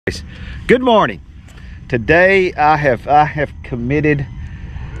Good morning. Today I have committed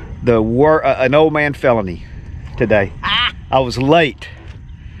an old man felony today. I was late.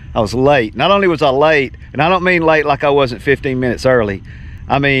 Not only was I late, and I don't mean late like I wasn't 15 minutes early.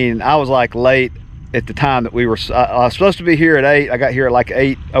 I mean I was like late at the time that I was supposed to be here at 8. I got here at like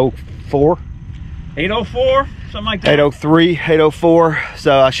 8:04. 8:04, something like that. 8:03, 8:04.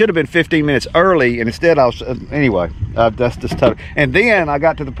 So I should have been 15 minutes early, and instead I was, anyway, that's just tough. And then I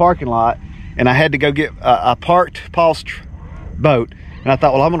got to the parking lot, and I had to go get, I parked Paul's boat, and I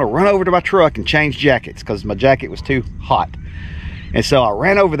thought, well, I'm gonna run over to my truck and change jackets, because my jacket was too hot. And so I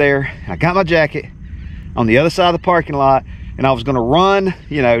ran over there, I got my jacket on the other side of the parking lot, and I was gonna run,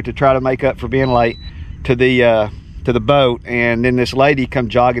 you know, to try to make up for being late to the boat, and then this lady come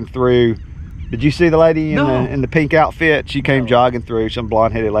jogging through. Did you see the lady in the pink outfit? She came jogging through, some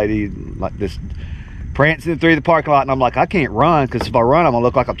blonde-headed lady like this, prancing through the parking lot, and I'm like, I can't run, because if I run, I'm gonna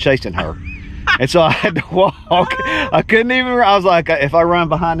look like I'm chasing her. And so I had to walk. I couldn't even, I was like, if I run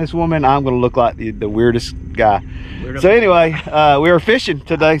behind this woman, I'm gonna look like the weirdest guy. So anyway, we were fishing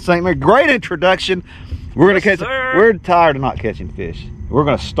today, St. Mary. Great introduction. We're gonna catch, we're tired of not catching fish. We're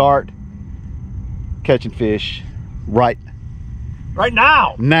gonna start catching fish right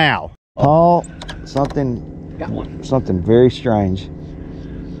now. Paul, something very strange.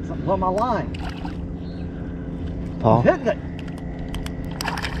 Something on my line. Paul, I'm hitting it.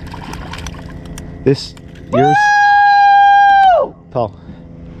 this yours? Paul,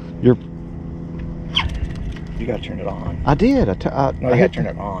 you gotta turn it on. I did. No, you gotta turn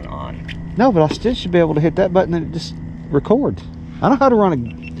it on. No, but I still should be able to hit that button and it just records. I know how to run a.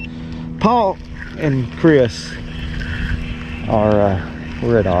 Paul and Chris are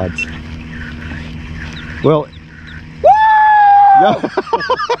we're at odds. Well,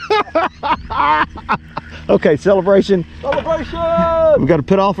 okay, celebration. We got to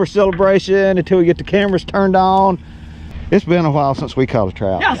put off our celebration until we get the cameras turned on. It's been a while since we caught a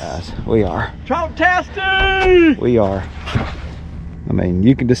trout, guys. We are. Trout-tastic! We are. I mean,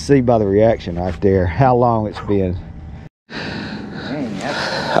 you can just see by the reaction right there how long it's been.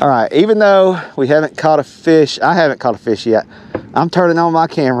 All right, even though we haven't caught a fish, I haven't caught a fish yet, I'm turning on my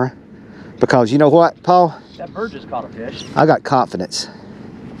camera because you know what, Paul? That bird just caught a fish. I got confidence.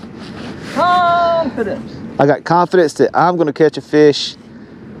 I got confidence that I'm going to catch a fish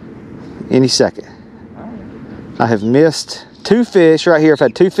any second. I have missed 2 fish right here. I've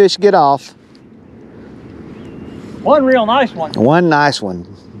had 2 fish get off. One real nice one. One nice one.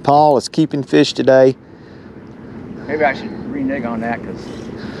 Paul is keeping fish today. Maybe I should renege on that because.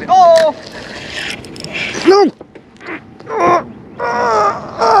 Oh! No!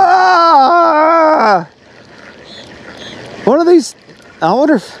 One of these, I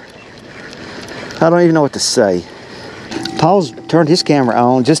wonder if, I don't even know what to say. Paul's turned his camera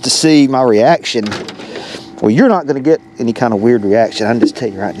on just to see my reaction. Well, you're not going to get any kind of weird reaction. I'm just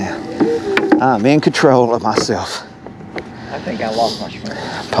telling you right now. I'm in control of myself. I think I lost my shrimp.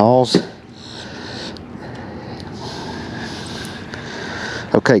 Pause.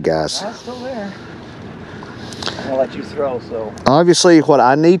 Okay, guys. It's still there. I'm going to let you throw, so. Obviously, what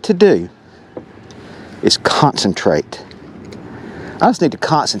I need to do is concentrate. I just need to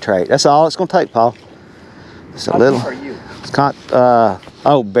concentrate. That's all it's going to take, Paul. It's a little. How deep are you? It's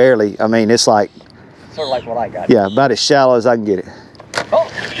oh, barely. I mean, it's like. Sort of like what I got. Yeah, about as shallow as I can get it. Oh.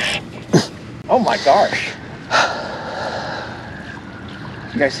 Oh my gosh.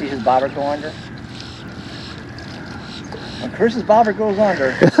 You guys see his bobber go under? When Chris's bobber goes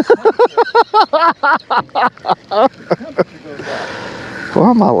under. Why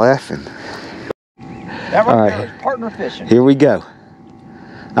am I laughing? That right there is partner fishing. Here we go.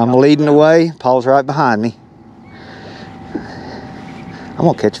 I'm leading the way. Paul's right behind me. I'm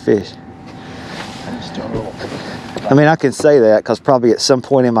gonna catch a fish. I'm just doing a little. I mean, I can say that because probably at some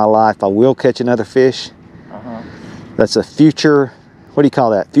point in my life I will catch another fish. That's a future. What do you call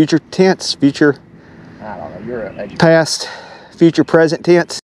that? Future tense? Future. I don't know. You're an educator. Past, future, present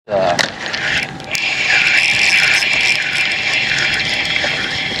tense. I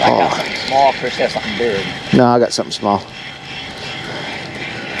got something small. Chris has something big. No, I got something small.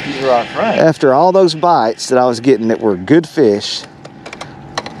 These are our friends. After all those bites that I was getting that were good fish,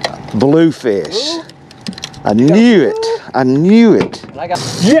 bluefish. Blue? I knew it. I knew it.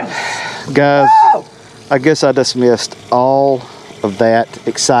 Yes! Guys, I guess I just missed all of that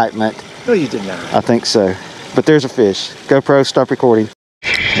excitement. No, you did not. I think so. But there's a fish. GoPro, stop recording.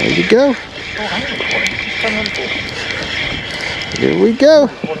 There you go. Oh, I'm recording. Here we go.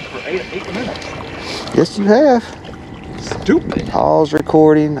 Recording for 8 minutes. Yes, you have. Stupid. Paul's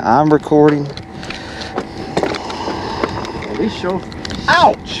recording. I'm recording. At least show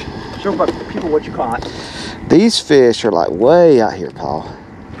Ouch! Show people what you caught. These fish are like way out here, Paul.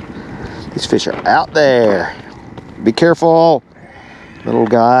 These fish are out there. Be careful, little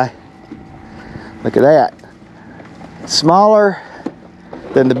guy. Look at that. Smaller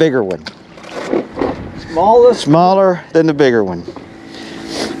than the bigger one. Smaller than the bigger one.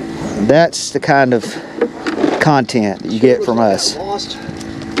 That's the kind of content that you get from us. I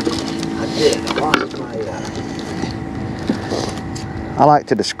did. I lost my, I like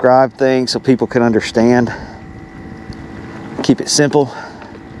to describe things so people can understand. Keep it simple.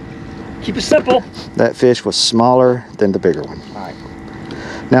 Keep it simple. That fish was smaller than the bigger one. All right.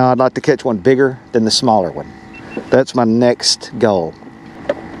 Now I'd like to catch one bigger than the smaller one. That's my next goal.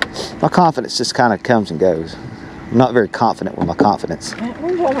 My confidence just kind of comes and goes. I'm not very confident with my confidence. Man,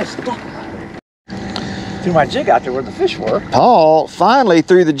 where's all my stuff? Threw my jig out there where the fish were. Paul finally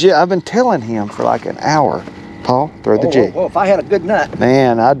threw the jig. I've been telling him for like an hour. Paul, throw the jig. Well, if I had a good net.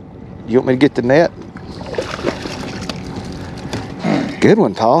 Man, you want me to get the net? Good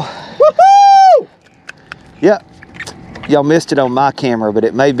one, Paul. Woohoo! Yeah. Y'all missed it on my camera, but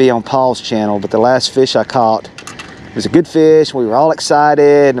it may be on Paul's channel. But the last fish I caught was a good fish. We were all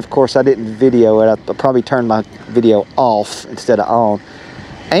excited. And of course, I didn't video it. I probably turned my video off instead of on.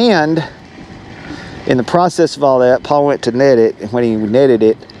 And in the process of all that, Paul went to net it. And when he netted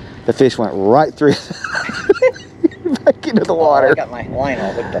it, the fish went right through back into the water. I got my line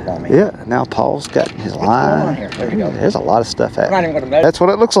all hooked up on me. Yeah, now Paul's got his line. On here. There you go. There's a lot of stuff happening. I'm not even going to measure. That's what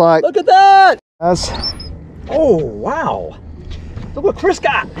it looks like. Look at that! Guys. Oh, wow. Look what Chris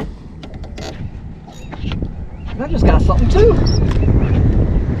got. I just got something too.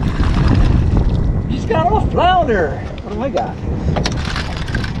 He's got a flounder. What do I got?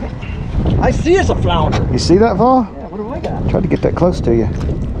 I see it's a flounder. You see that, Paul? Yeah, what do I got? Tried to get that close to you.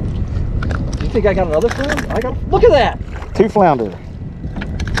 You think I got another flounder? Look at that. 2 flounder.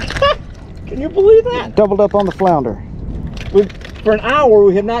 Can you believe that? Doubled up on the flounder. For an hour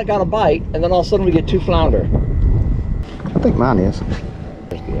we have not got a bite, and then all of a sudden we get 2 flounder. I think mine is.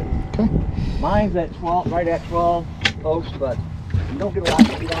 That's good. Okay. Mine's at 12, right at 12, folks, but you don't get a lot of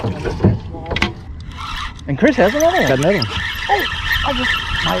feed out when it's that small. And Chris has another one. Got another one. Oh, I think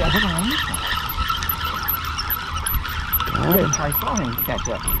I missed one. I'm gonna try throwing to catch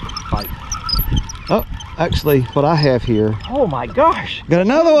that bite. Oh, actually, what I have here. Oh my gosh! Got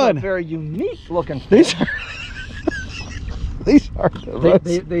another one. Very unique looking fish. These are the most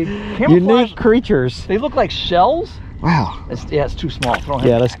they unique creatures. They look like shells. Wow. It's too small. Throw him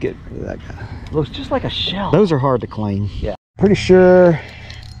Yeah, back. let's get that guy. Looks just like a shell. Those are hard to clean. Yeah. Pretty sure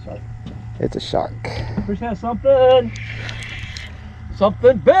Sorry. it's a shark. Chris has something.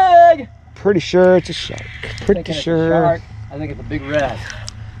 Something big. Pretty sure it's a shark. Pretty It's a sure. shark. I think it's a big red.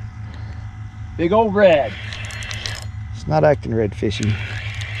 Big old red. It's not acting red fishy.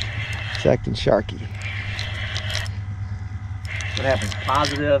 It's acting sharky. What happens?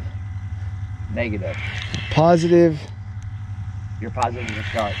 Positive, negative. Positive. You're positive it's a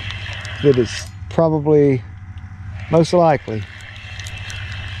shark. That is probably most likely.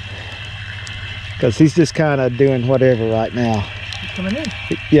 Because he's just kind of doing whatever right now. He's coming in.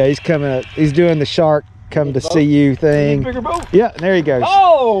 Yeah, he's coming up. He's doing the shark come to see you thing. Bigger boat. Yeah, and there he goes.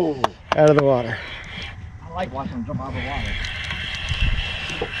 Oh! Out of the water. I like watching him jump out of the water.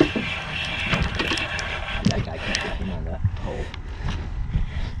 That guy can't get him on that hole.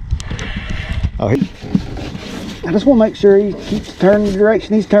 Oh, I just want to make sure he keeps turning the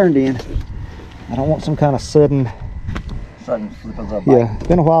direction he's turned in. I don't want some kind of sudden. Sudden flip of the bite. Yeah, it's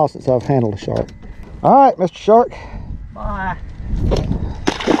been a while since I've handled a shark. All right, Mr. Shark. Bye.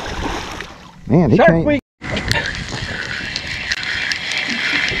 Man, he Shark can't. Week.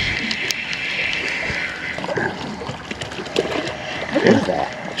 What is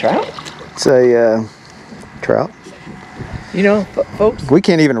that? A trout? It's a trout. You know, folks. We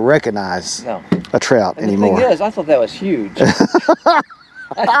can't even recognize a trout And anymore. the thing is, I thought that was huge. Chris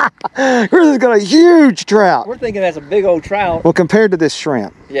has got a huge trout. We're thinking that's a big old trout. Well, compared to this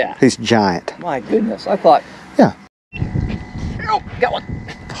shrimp, Yeah. he's giant. My goodness, I thought. Yeah. Oh, got one.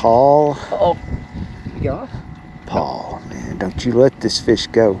 Paul. Uh-oh. You got off? Paul, man, don't you let this fish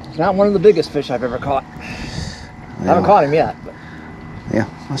go. It's not one of the biggest fish I've ever caught. I haven't caught him yet. But Yeah,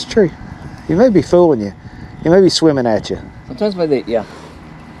 that's true. He may be fooling you. He may be swimming at you. sometimes by the, yeah.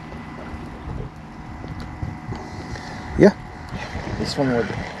 Yeah. He's swimming with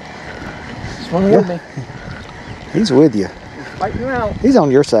me. He's swimming with me. He's with you. He's fighting you out. He's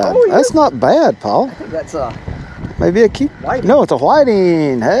on your side. Oh, yeah. That's not bad, Paul. I think that's Maybe a cute. whiting. No, it's a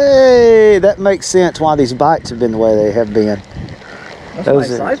whiting. Hey, that makes sense why these bites have been the way they have been. That's Those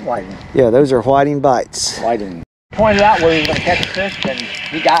my are- size whiting. Yeah, those are whiting bites. Whiting. Pointed out where he was going to catch a fish, and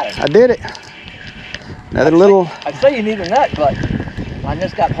he got it. I did it. Another little. I'd say you need a net, but mine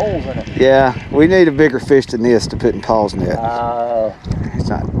just got holes in it. Yeah, we need a bigger fish than this to put in Paul's net. It's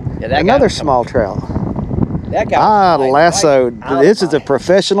not. Yeah, Another small trout. That guy lassoed. This is a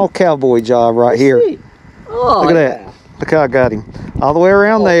professional cowboy job right here. Oh, look at that. Look how I got him. All the way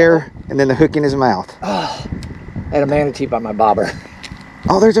around there, and then the hook in his mouth. Oh, I had a manatee by my bobber.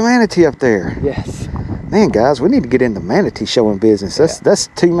 Oh, there's a manatee up there. Yes. Man, guys, we need to get into manatee showing business. That's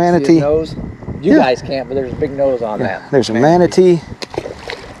two manatee. See his nose? You guys can't, but there's a big nose on that. There's a manatee.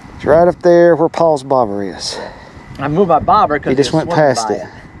 It's right up there where Paul's bobber is. I moved my bobber because he just went past it.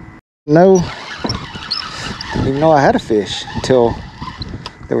 No, didn't even know I had a fish until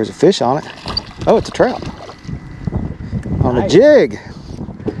there was a fish on it. Oh, it's a trout on a jig.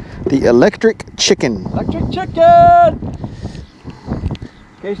 The electric chicken. Electric chicken.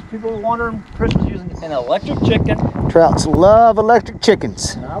 In case people are wondering, Chris was using an electric chicken. Trouts love electric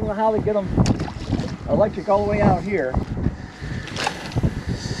chickens. And I don't know how they get them electric all the way out here.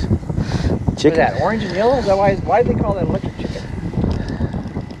 Chicken. What is that, orange and yellow? Is that why do they call that electric chicken?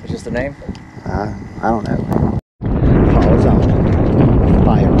 It's just the name? I don't know. Paul's on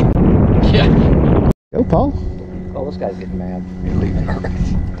fire. Yeah. Go, Paul. Oh, this guy's getting mad. He's leaving already.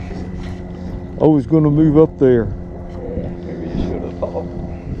 I was going to move up there. Yeah, maybe you should have. Uh-oh.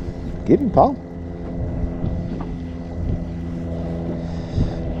 Get him, Paul.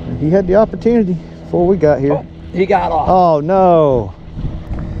 He had the opportunity before we got here. Oh, he got off. Oh, no.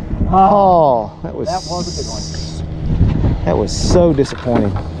 Oh, that was a big one. That was so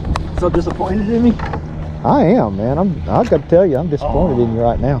disappointing. So disappointed in me? I am, man. I got to tell you, I'm disappointed in you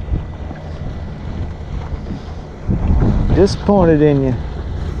right now. Disappointed in you.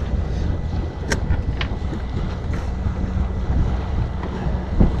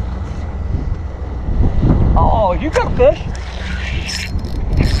 Oh, you got a fish.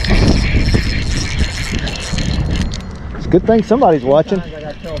 It's a good thing somebody's watching. I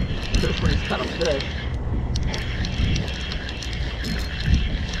gotta tell Chris when he's got a fish.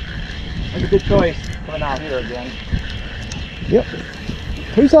 That's a good choice coming out here again. Yep.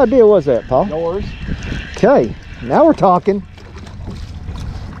 Whose idea was that, Paul? Yours. Okay, now we're talking.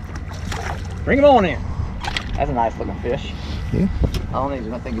 Bring him on in. That's a nice looking fish. Yeah. I don't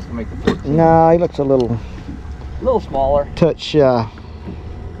think he's gonna make the 14. No, he looks a little smaller. touch shy.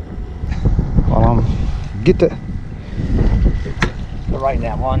 Well, get the. They're right in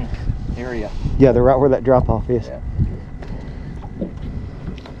that one area. Yeah, they're right where that drop off is. Yeah.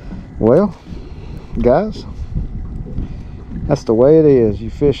 Well, guys, that's the way it is.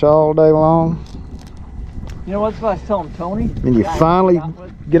 You fish all day long. You know what I was telling Tony? And you finally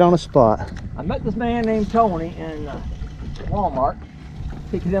get on a spot. I met this man named Tony in Walmart,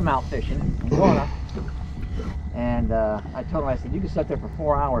 taking him out fishing in Florida. And I told him, I said, you can sit there for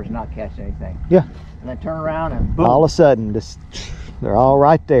 4 hours and not catch anything. Yeah. And then turn around and boom. All of a sudden, they're all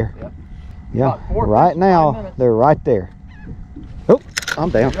right there. Yep. Yeah, right now, they're right there. Oh, I'm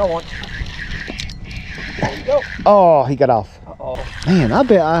down. There you go. Oh, he got off. Uh-oh. Man, I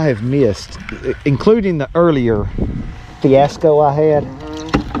bet I have missed, including the earlier fiasco I had,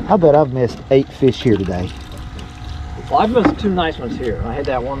 I bet I've missed 8 fish here today. Well, I've missed 2 nice ones here. I had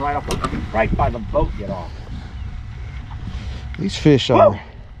that one right by the boat get off. These fish are...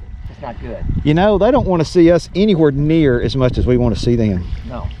 It's not good. You know, they don't want to see us anywhere near as much as we want to see them.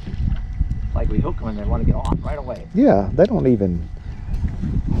 No. Like we hook them and they want to get off right away. Yeah, they don't even...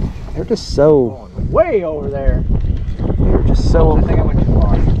 They're just so... Going way over there. They're just so... I think I went too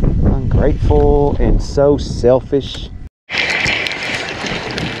far. Ungrateful and so selfish.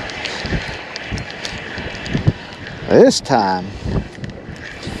 This time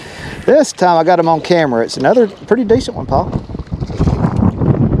I got him on camera. It's another pretty decent one, Paul.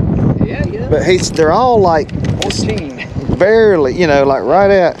 Yeah. But they're all like 14. Barely, you know, like right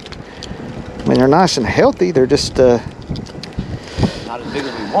at. I mean, they're nice and healthy. They're just not as big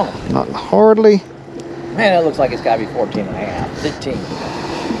as we want them. not hardly. Man, that looks like it's got to be 14 and a half, 15.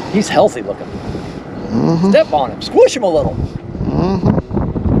 He's healthy looking. Step on him, squish him a little.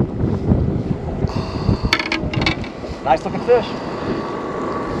 Nice looking fish.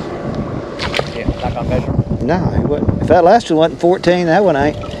 Yeah, not gonna measure him. No, he wasn't. If that last one wasn't 14, that one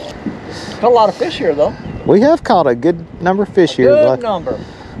ain't. Got a lot of fish here though. We have caught a good number of fish here. Good number.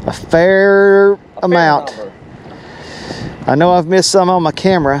 A fair amount. Number. I know I've missed some on my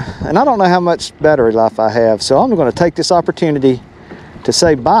camera, and I don't know how much battery life I have, so I'm going to take this opportunity to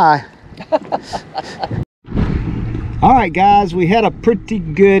say bye. All right, guys, we had a pretty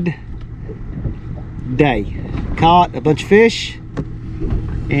good day. Caught a bunch of fish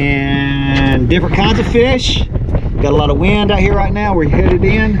and different kinds of fish. Got a lot of wind out here right now. We're headed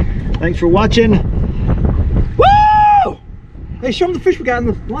in. Thanks for watching. Woo! Hey, show them the fish we got in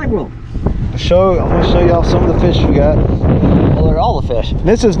the live well. I'm gonna show y'all some of the fish we got. Well, they're all the fish.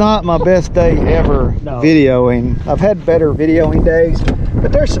 This is not my best day ever videoing. I've had better videoing days,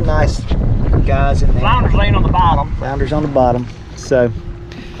 but there's some nice guys in there. Flounders laying on the bottom. Flounders on the bottom. So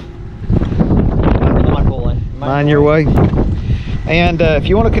mind your way. And if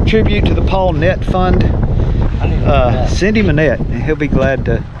you want to contribute to the Paul Net Fund, send him a net, and he'll be glad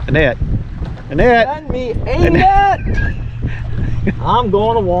to. Annette. Send me a net. I'm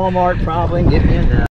going to Walmart probably and get me a net.